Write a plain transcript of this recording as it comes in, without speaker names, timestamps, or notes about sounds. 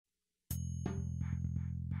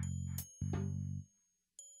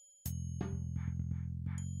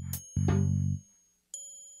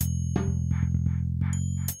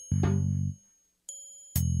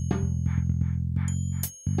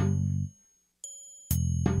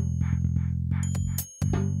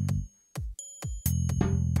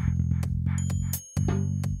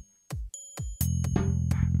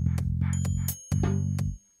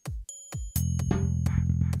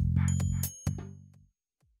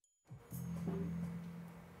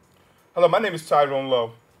Hello, my name is Tyrone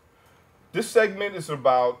Lowe. This segment is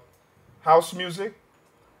about house music,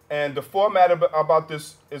 and the format about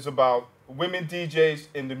this is about women DJs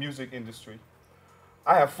in the music industry.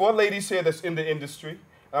 I have four ladies here that's in the industry, and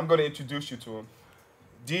I'm going to introduce you to them.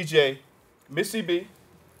 DJ Missy B,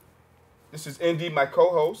 this is Indy, my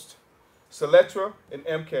co-host, Seletra, and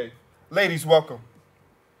MK. Ladies, welcome.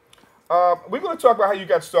 We're going to talk about how you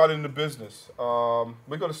got started in the business.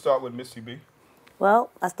 We're going to start with Missy B.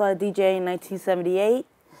 Well, I started DJing in 1978,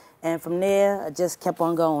 and from there, I just kept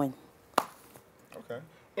on going. Okay.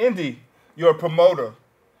 Indy, you're a promoter.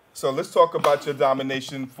 So let's talk about your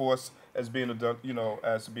domination force as being a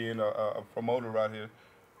promoter right here.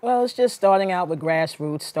 Well, it's just starting out with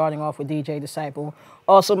grassroots, starting off with DJ Disciple.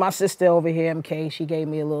 Also, my sister over here, MK, she gave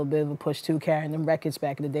me a little bit of a push too, carrying them records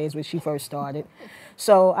back in the days when she first started.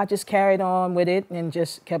 So I just carried on with it and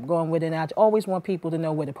just kept going with it. And I always want people to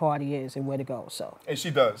know where the party is and where to go. So. And she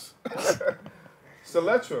does.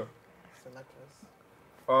 Seletra.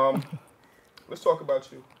 Let's talk about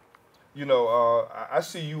you. I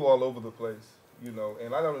see you all over the place.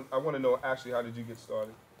 And I want to know actually how did you get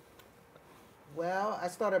started? Well, I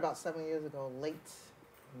started about 7 years ago, late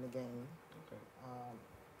in the game. Okay.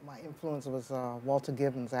 My influence was Walter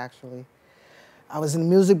Gibbons, actually. I was in the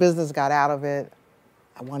music business, got out of it.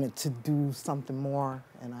 I wanted to do something more,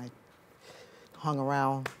 and I hung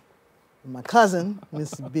around with my cousin,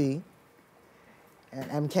 Miss B,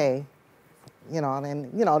 and MK,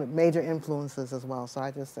 and major influences as well. So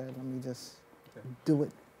I just said, let me just do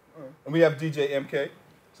it. All right. And we have DJ MK.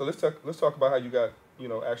 So let's talk about how you got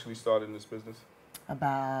actually started in this business.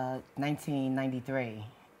 About 1993,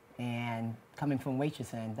 and coming from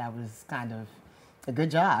waitressing, that was kind of a good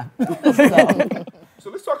job. So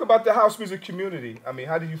let's talk about the house music community. I mean,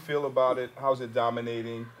 how do you feel about it? How's it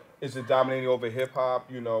dominating? Is it dominating over hip hop?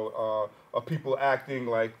 Are people acting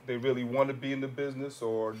like they really want to be in the business,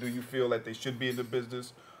 or do you feel like they should be in the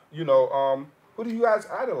business? Who do you guys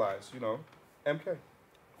idolize? MK.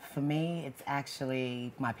 For me, it's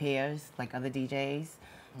actually my peers, like other DJs.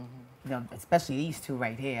 Especially these two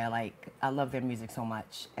right here. Like, I love their music so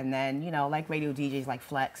much. And then, like radio DJs like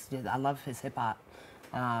Flex, I love his hip hop.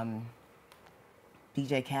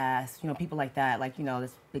 DJ Cass, people like that. Like,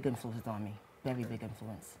 there's big influences on me. Very big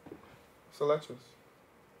influence. So let's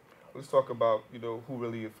talk about, who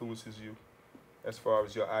really influences you as far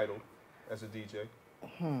as your idol as a DJ.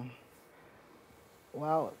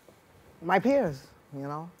 Well, my peers,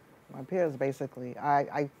 my peers, basically.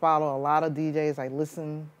 I follow a lot of DJs. I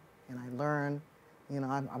listen and I learn.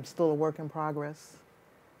 I'm still a work in progress.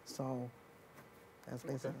 So that's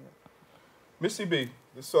basically it. Missy B,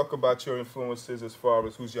 let's talk about your influences as far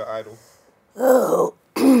as who's your idol. Oh,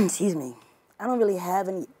 excuse me. I don't really have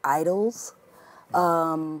any idols.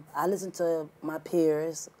 I listen to my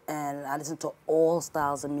peers, and I listen to all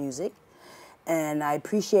styles of music. And I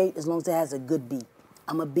appreciate as long as it has a good beat.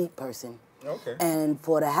 I'm a beat person. Okay. And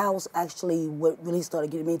for the house, actually, what really started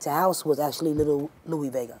getting me into house was actually little Louis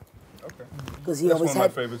Vega. Okay. Because he That's always one of had,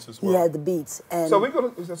 my favorites as well. he had the beats. And So we're gonna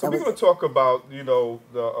talk about we're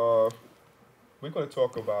gonna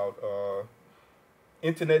talk about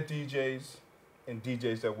internet DJs and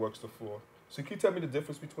DJs that works the floor. So can you tell me the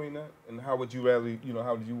difference between that, and how would you really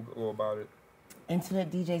how do you go about it? Internet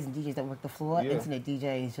DJs and DJs that work the floor. Yeah. Internet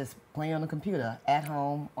DJs just playing on the computer at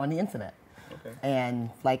home on the internet. Okay. And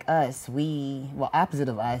like us, opposite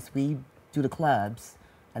of us, we do the clubs,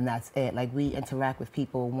 and that's it. Like, we interact with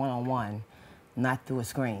people one-on-one, not through a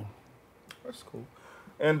screen. That's cool.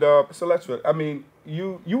 And Seletra, I mean,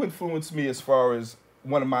 you influenced me as far as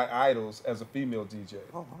one of my idols as a female DJ.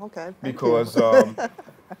 Oh, okay. Because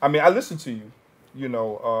I mean, I listen to you. You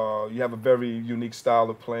have a very unique style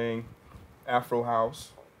of playing Afro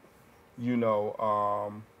house.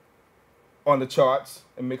 On the charts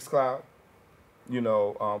in Mixcloud.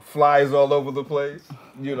 Flyers all over the place.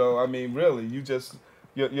 I mean, really,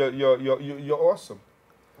 you're awesome.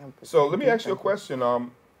 So let me ask you a question.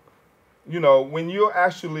 When you're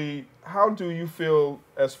actually, how do you feel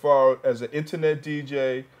as far as an internet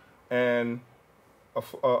DJ and a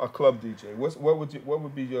club DJ? What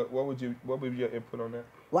would be your input on that?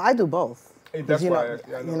 Well, I do both. Hey, that's why I asked.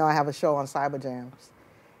 Yeah, I know. I have a show on Cyber Jams,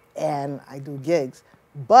 and I do gigs.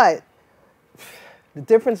 But the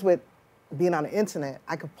difference with being on the internet,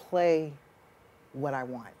 I could play what I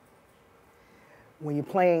want. When you're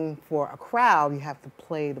playing for a crowd, you have to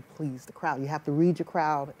play to please the crowd. You have to read your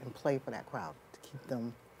crowd and play for that crowd to keep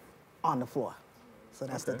them on the floor. So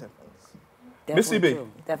that's the difference. Missy B. True.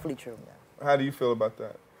 Definitely true. Yeah. How do you feel about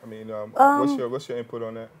that? I mean, what's your input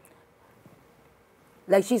on that?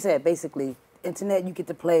 Like she said, basically, internet, you get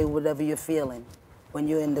to play whatever you're feeling. When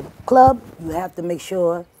you're in the club, you have to make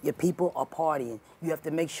sure your people are partying. You have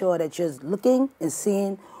to make sure that you're looking and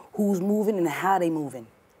seeing who's moving and how they moving.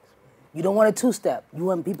 You don't want a two-step. You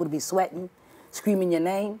want people to be sweating, screaming your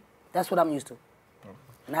name. That's what I'm used to.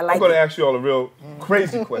 And I like I'm going to ask you all a real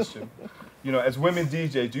crazy question. You know, as women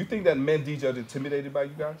DJs, do you think that men DJs are intimidated by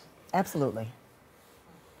you guys? Absolutely.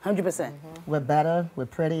 100%. We're better, we're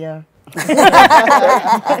prettier.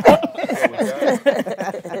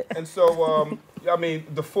 And so, I mean,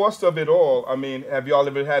 the force of it all, I mean, have y'all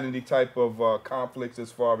ever had any type of conflicts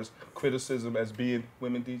as far as criticism as being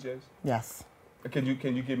women DJs? Yes. Can you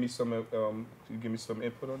give me some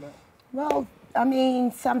input on that? Well, I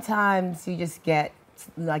mean, sometimes you just get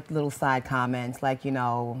like little side comments, like, you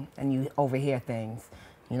know, and you overhear things.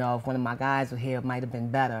 You know, if one of my guys were here, it might have been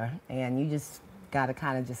better. And you just got to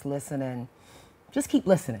kind of just listen and just keep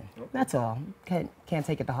listening. Okay. That's all. Can't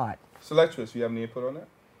take it to heart. Selectress, you have any input on that?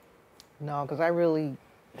 No, because I mean,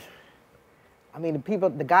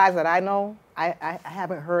 the guys that I know, I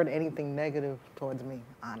haven't heard anything negative towards me,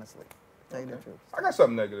 honestly. To tell you the truth. I got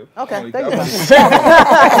something negative. Okay, With thank you.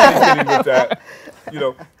 that. You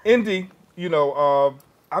know, Indy, you know,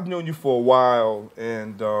 I've known you for a while,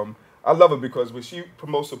 and I love her because when she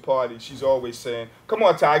promotes a party, she's always saying, "Come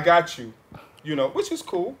on, Ty, I got you," you know, which is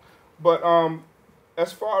cool. But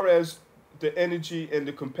as far as the energy and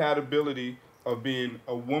the compatibility of being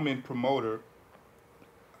a woman promoter,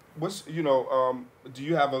 what's do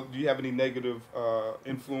you have any negative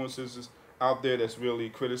influences out there that's really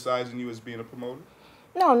criticizing you as being a promoter?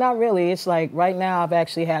 No, not really. It's like right now I've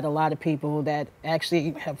actually had a lot of people that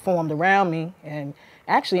actually have formed around me and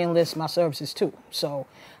actually enlist my services too. So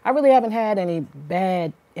I really haven't had any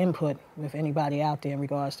bad input with anybody out there in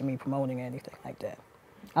regards to me promoting anything like that.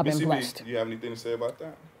 I've been blessed. Do you have anything to say about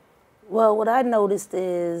that? Well, what I noticed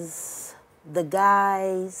is the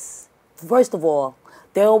guys, first of all,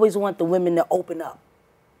 they always want the women to open up.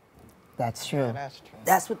 That's true. Yeah, that's true.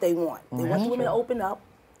 That's what they want. They want the women to open up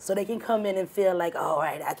so they can come in and feel like, all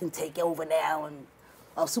right, I can take over now and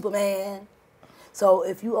I'm Superman. So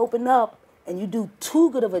if you open up and you do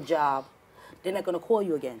too good of a job, they're not going to call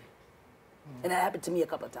you again. And that happened to me a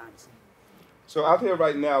couple of times. So out here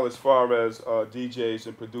right now, as far as DJs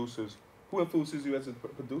and producers, who influences you as a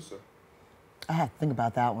producer? I had to think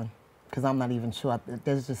about that one because I'm not even sure.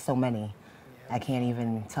 There's just so many. Yeah. I can't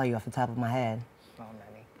even tell you off the top of my head. So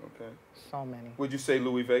many. Okay. So many. Would you say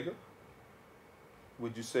Louis Vega?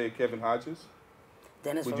 Would you say Kevin Hodges?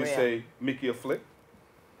 Dennis Would Ferrer. you say Mickey or Flick?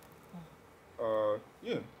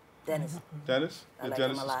 Yeah. Dennis. Dennis? I like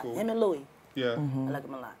Dennis him a is lot. cool. Him and Louis. Yeah. I like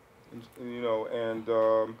him a lot. And, you know, and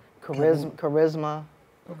Charisma.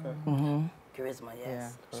 okay. Charisma, yes. Yeah.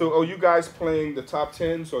 So are you guys playing the top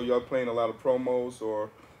 10s, or y'all playing a lot of promos, or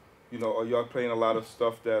you know, are y'all playing a lot of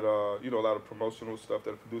stuff that a lot of promotional stuff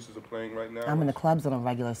that producers are playing right now? I'm in the clubs on a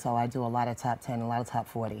regular, so I do a lot of top 10, a lot of top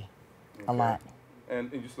 40. Okay. A lot.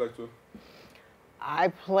 And you select to? I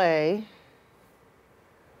play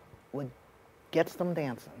what gets them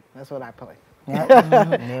dancing. That's what I play. Yep.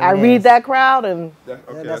 I read that crowd, and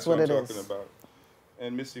that's what I'm it talking is. about.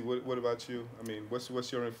 And Missy, what about you? I mean,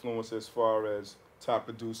 what's your influence as far as top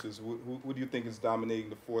producers? Who do you think is dominating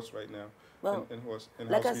the force right now? Well, in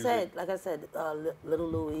like house music? I said, Little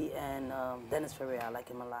Louis and Dennis Ferrer. I like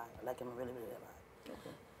him a lot. I like him really, really a lot.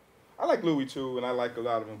 Okay. I like Louis too, and I like a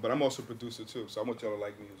lot of them, but I'm also a producer too, so I want y'all to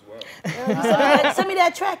like me as well. Send me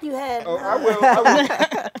that track you had. Oh, I will.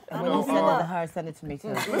 When you send it to her, send it to me too.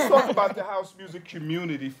 Let's talk about the house music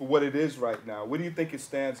community for what it is right now. Where do you think it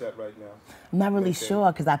stands at right now? I'm not really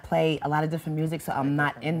sure because I play a lot of different music, so I'm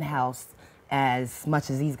not in the house as much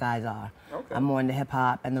as these guys are. Okay. I'm more into hip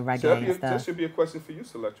hop and the reggae So and stuff. that should be a question for you,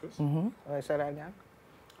 Selectress. Can I say that again?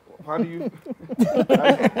 How do you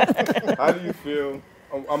how do you feel?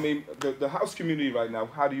 I mean, the house community right now.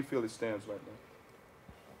 How do you feel it stands right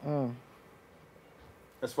now?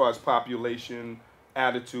 As far as population,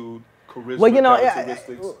 attitude, charisma, Well, you know,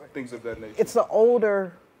 characteristics, things of that nature. It's an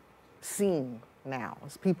older scene now.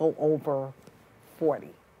 It's people over 40.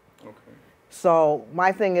 Okay. So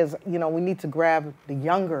my thing is, you know, we need to grab the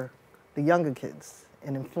younger kids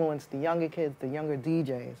and influence the younger kids, the younger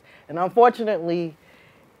DJs. And unfortunately,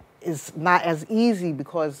 it's not as easy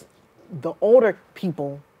because the older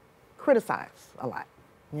people criticize a lot.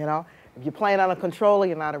 You know, if you're playing on a controller,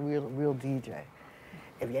 you're not a real DJ.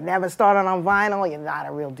 If you never started on vinyl, you're not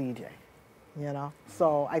a real DJ. You know,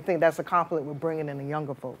 so I think that's a compliment we're bringing in the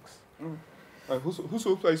younger folks.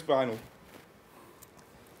 Who plays vinyl?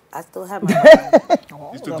 I still have my.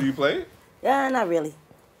 Do you play it? Yeah, not really.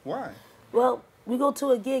 Why? Well, we go to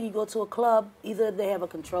a gig, you go to a club, either they have a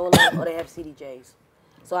controller or they have CDJs.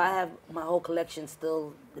 So I have my whole collection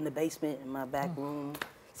still in the basement, in my back room,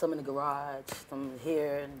 some in the garage, some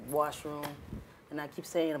here in the washroom. And I keep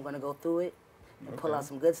saying I'm going to go through it and pull out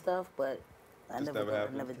some good stuff, but I Just never never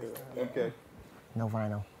happened. do it. Yeah. Okay. No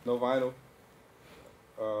vinyl. No vinyl.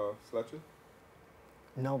 Fletcher?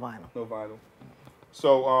 No vinyl. No vinyl.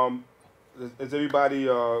 So, is everybody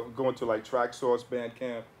going to like Track Source,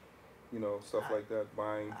 Bandcamp, you know, stuff like that,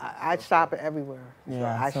 buying? I shop everywhere.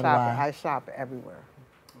 Yeah, I so shop. do I. I shop everywhere.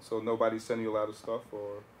 So nobody's sending you a lot of stuff,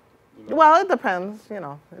 or? You know? Well, it depends. You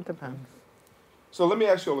know, it depends. So let me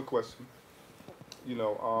ask you all a question. You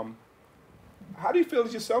know, how do you feel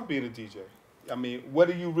as yourself being a DJ? I mean, what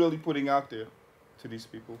are you really putting out there to these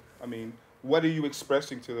people? I mean, what are you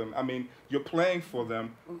expressing to them? I mean, you're playing for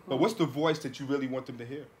them, but what's the voice that you really want them to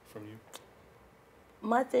hear from you?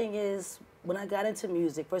 My thing is, when I got into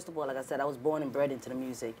music, first of all, like I said, I was born and bred into the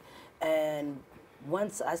music. And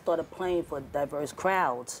once I started playing for diverse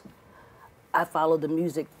crowds, I followed the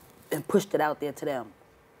music and pushed it out there to them.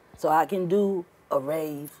 So I can do a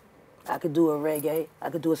rave, I could do a reggae, I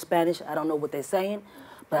could do a Spanish, I don't know what they're saying,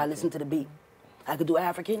 but I listen to the beat. I could do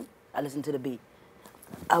African, I listen to the beat.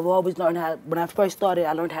 I've always learned how, when I first started,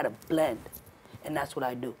 I learned how to blend, and that's what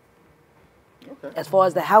I do. Okay. As far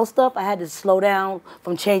as the house stuff, I had to slow down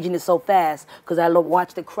from changing it so fast because I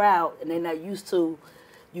watch the crowd and they're not used to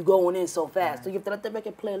you going in so fast. So you have to let the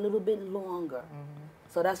record play a little bit longer.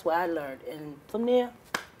 So that's what I learned. And from there.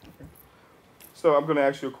 So I'm going to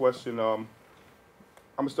ask you a question. I'm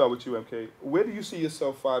going to start with you, MK. Where do you see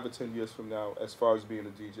yourself 5 or 10 years from now as far as being a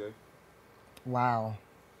DJ? Wow.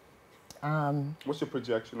 What's your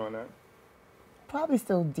projection on that? Probably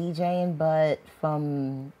still DJing, but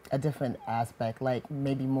from a different aspect, like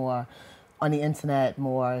maybe more on the internet,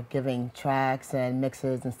 more giving tracks and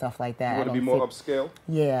mixes and stuff like that. You want to be more upscale?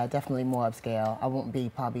 Yeah, definitely more upscale. I won't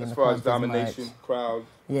be probably in the as far as clubs domination, much. crowd,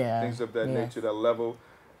 Yeah, things of that yeah. nature, that level,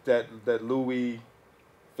 that Louis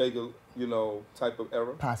Vega, you know, type of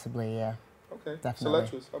era? Possibly, yeah. Okay. Definitely.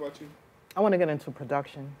 Selectress, how about you? I want to get into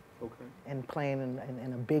production Okay. and playing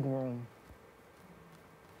in a big room.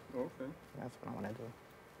 Okay. That's what I want to do.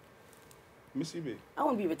 Missy B. I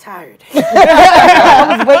want to be retired.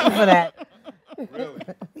 I was waiting for that. Really?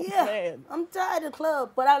 Yeah, I'm tired of the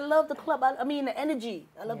club, but I love the club. I mean, the energy.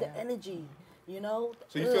 I love the energy, you know?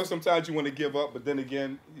 So you feel sometimes you want to give up, but then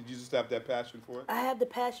again, you just have that passion for it? I have the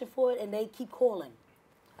passion for it, and they keep calling.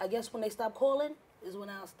 I guess when they stop calling is when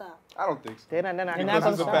I'll stop. I don't think so. They're not Because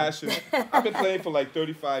it's a gonna passion. I've been playing for like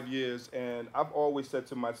 35 years, and I've always said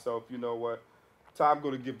to myself, you know what, I'm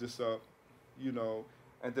going to give this up, you know.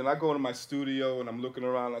 And then I go into my studio, and I'm looking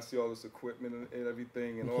around, I see all this equipment and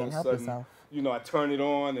everything, and You all of can't a help sudden, yourself. you know, I turn it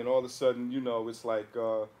on, and all of a sudden, you know, it's like,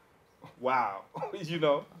 wow, you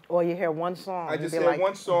know. Or you hear one song. I you just be hear like,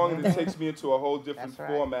 one song, and it takes me into a whole different That's right.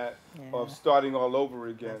 format Yeah. of starting all over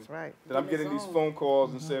again. That's right. Then I'm Give me getting these song. phone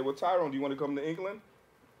calls and say, well, Tyrone, do you want to come to England?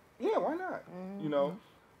 Yeah, why not? You know,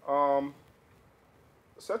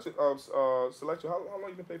 Selection, how long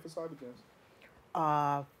you been playing for Cyberjams?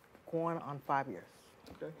 Going on 5 years.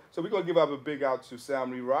 Okay, so we're gonna give up a big out to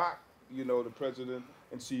Sammy Rock, you know, the president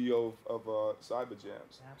and CEO of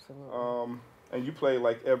Cyberjams. Absolutely. And you play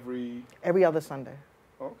like every. Every other Sunday.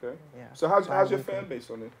 Okay. Yeah. So how's your Bi-weekly. fan base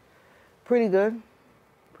on it? Pretty good.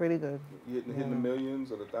 Pretty good. You hitting the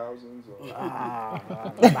millions or the thousands? Or?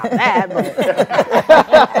 About that,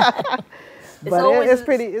 but always it's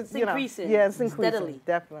pretty. It's you know, increasing yeah, it's increasing. steadily.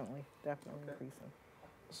 Definitely increasing.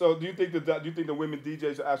 So do you think the women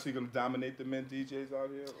DJs are actually going to dominate the men DJs out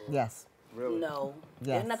here? Or? Yes. Really? No,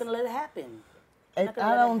 Yes. they're not gonna let it happen. They're not gonna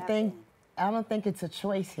I let it don't think it's a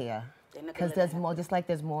choice here. They're not gonna Because let it there's happen. more, just like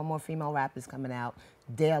there's more and more female rappers coming out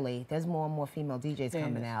daily. There's more and more female DJs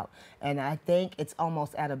coming out, and I think it's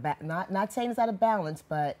almost out of not saying it's out of balance,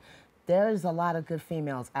 but there's a lot of good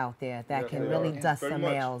females out there that Yeah, can they really are. dust Very some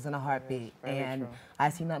much. males in a heartbeat, very and true. I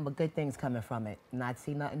see nothing but good things coming from it, and I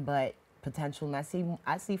see nothing but potential, and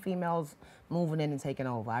I see females moving in and taking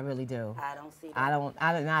over. I really do. I don't see that.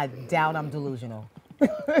 I doubt I'm delusional.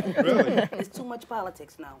 Really? It's too much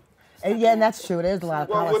politics now. And yeah, and that's true. There's a lot of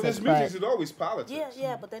Well, with politics, this music, but it's always politics.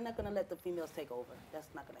 Yeah, but they're not gonna let the females take over. That's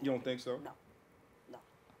not gonna happen. You don't think so? No, no.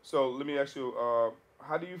 So let me ask you,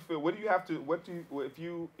 how do you feel? What do you have to? If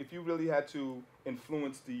you really had to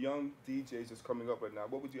influence the young DJs that's coming up right now?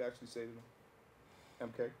 What would you actually say to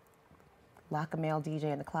them? MK. lock a male DJ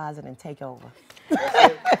in the closet and take over.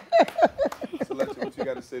 That's it. Selecta, what you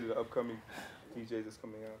got to say to the upcoming DJs that's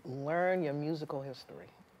coming out? Learn your musical history.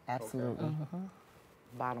 Absolutely.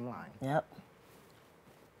 Bottom line. Yep.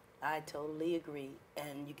 I totally agree.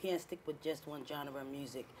 And you can't stick with just one genre of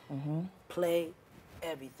music. Play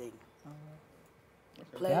everything.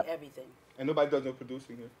 Okay. Play everything. And nobody does no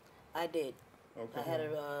producing here. I did. Okay. I had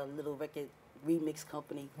a little record remix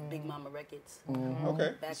company, Big Mama Records.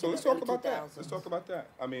 Okay. Back So in let's the talk early about that. 2000s. Let's talk about that.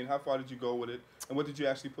 I mean, how far did you go with it, and what did you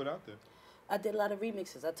actually put out there? I did a lot of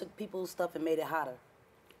remixes. I took people's stuff and made it hotter.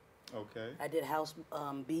 Okay. I did house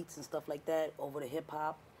beats and stuff like that over the hip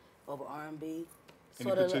hop, over R&B.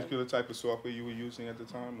 Any particular type of software you were using at the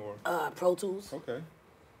time, or? Pro Tools. Okay.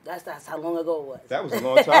 That's how long ago it was. That was a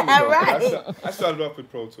long time ago. Right. I started off with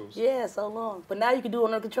Pro Tools. Yeah, so long. But now you can do it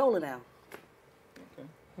on a controller now.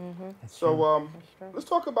 Okay. So let's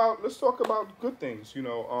talk about good things. You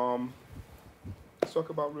know, let's talk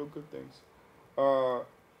about real good things.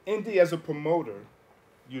 Indie as a promoter,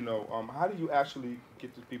 you know, how do you actually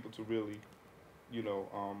get the people to really, you know,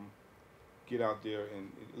 get out there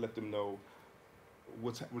and let them know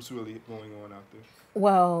what's really going on out there?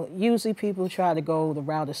 Well, usually people try to go the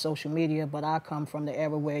route of social media, but I come from the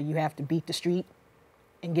era where you have to beat the street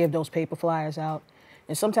and give those paper flyers out.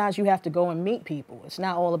 And sometimes you have to go and meet people. It's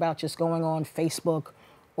not all about just going on Facebook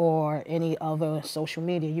or any other social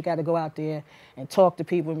media. You got to go out there and talk to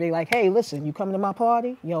people and be like, hey, listen, you coming to my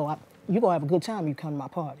party? Yo, you're going to have a good time when you come to my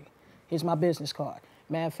party. Here's my business card.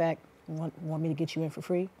 Matter of fact, you want me to get you in for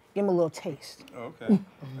free? Give them a little taste. Okay.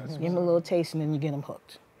 Give them a little taste and then you get them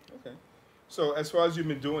hooked. Okay. So as far as you've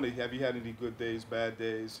been doing it, have you had any good days, bad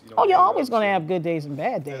days? You know, Oh, you're always going to have good days and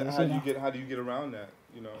bad days. And how do you get around that?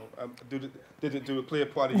 You know, did it play a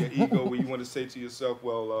part of your ego where you want to say to yourself,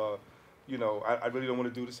 well, you know, I really don't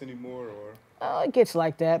want to do this anymore, or? It gets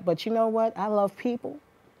like that, but you know what? I love people,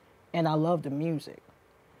 and I love the music.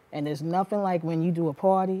 And there's nothing like when you do a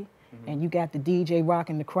party, and you got the DJ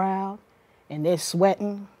rocking the crowd, and they're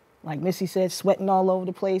sweating, like Missy said, sweating all over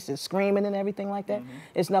the place, they're screaming and everything like that.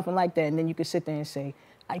 It's nothing like that. And then you can sit there and say,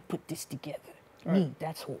 I put this together. Right. Me,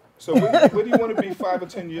 that's who. So where do you want to be 5 or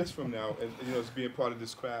 10 years from now, and you know, as being part of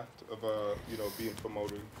this craft of you know, being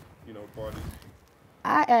promoting, you know, parties?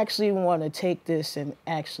 I actually want to take this and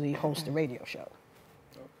actually host a radio show.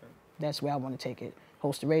 Okay. That's where I want to take it.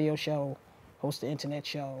 Host a radio show, host the internet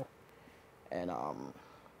show, and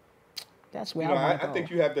that's where you know, I want to go. I think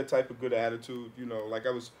you have that type of good attitude. You know, like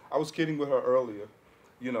I was kidding with her earlier.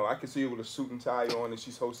 You know, I could see her with a suit and tie on, and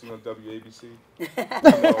she's hosting on WABC. You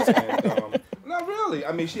know, and, not really.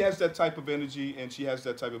 I mean, she has that type of energy, and she has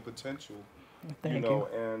that type of potential. Thank you know,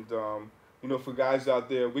 and you know, for guys out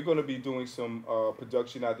there, we're going to be doing some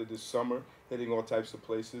production out there this summer, hitting all types of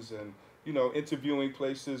places, and you know, interviewing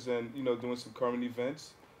places, and you know, doing some current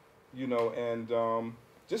events. You know, and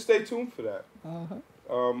just stay tuned for that.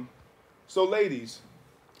 So, ladies,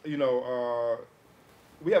 you know,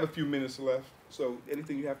 we have a few minutes left. So,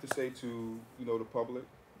 anything you have to say to, you know, the public,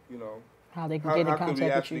 you know, how they can get in contact with you. How can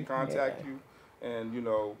we actually contact you, and you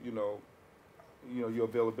know, your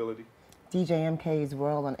availability. DJ MK's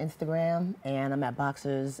World on Instagram, and I'm at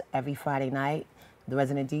Boxers every Friday night. The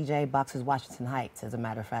resident DJ, Boxers Washington Heights, as a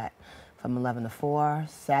matter of fact, from 11 to 4.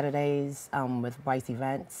 Saturdays with Bryce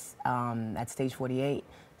Events at Stage 48,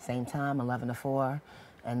 same time, 11 to 4.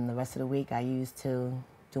 And the rest of the week I use to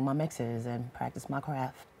do my mixes and practice my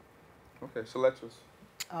craft. Okay, so let's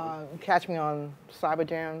Catch me on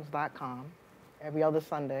cyberjams.com every other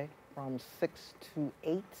Sunday from 6 to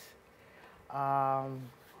 8.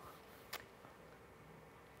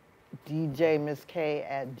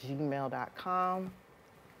 DJMissK@gmail.com,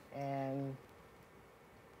 and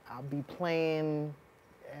I'll be playing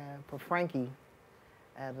for Frankie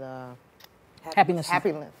at Happiness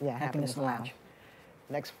Happiness Lounge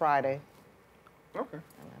next Friday. Okay.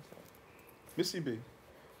 Missy B,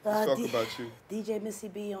 let's talk about you. DJ Missy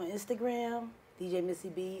B on Instagram, DJ Missy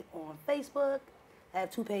B on Facebook. I have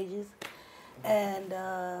 2 pages, and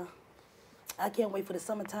I can't wait for the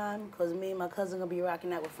summertime because me and my cousin gonna be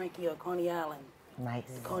rocking out with Frankie on Coney Island. Nice.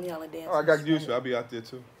 Coney Island dance. Oh, I got used to it. I'll be out there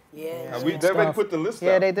too. Yeah. They already put the list out.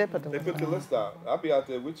 Yeah, they did put the They list put the list out. I'll be out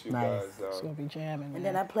there with you Nice. guys. It's gonna be jamming. And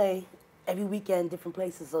then I play every weekend, different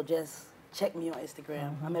places. So just check me on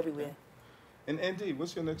Instagram. I'm everywhere. And ND,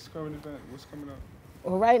 what's your next current event? What's coming up?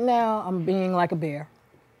 Well, right now I'm being like a bear.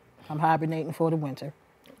 I'm hibernating for the winter,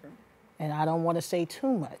 and I don't want to say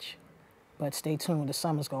too much, but stay tuned. The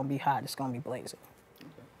summer's gonna be hot. It's gonna be blazing.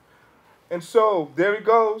 And so there it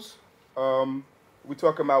goes. We're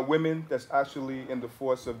talking about women that's actually in the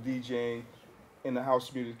force of DJing in the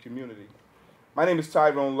house music community. My name is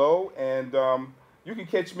Tyrone Lowe, and you can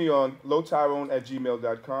catch me on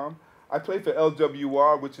lowtyrone@gmail.com. I play for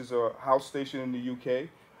LWR, which is a house station in the UK,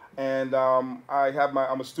 and I'm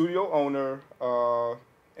a studio owner,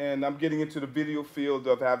 and I'm getting into the video field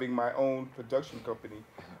of having my own production company.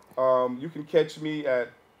 You can catch me at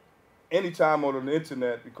anytime on the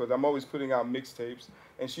internet because I'm always putting out mixtapes.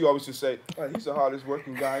 And she always just say, oh, he's the hardest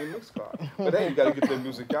working guy in Mixcloud. But hey, you got to get their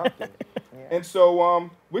music out there. Yeah. And so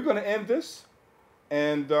we're going to end this.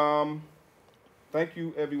 And thank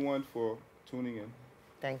you, everyone, for tuning in.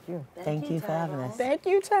 Thank you. Thank you for having us. Thank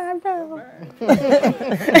you, Tyrone. Oh,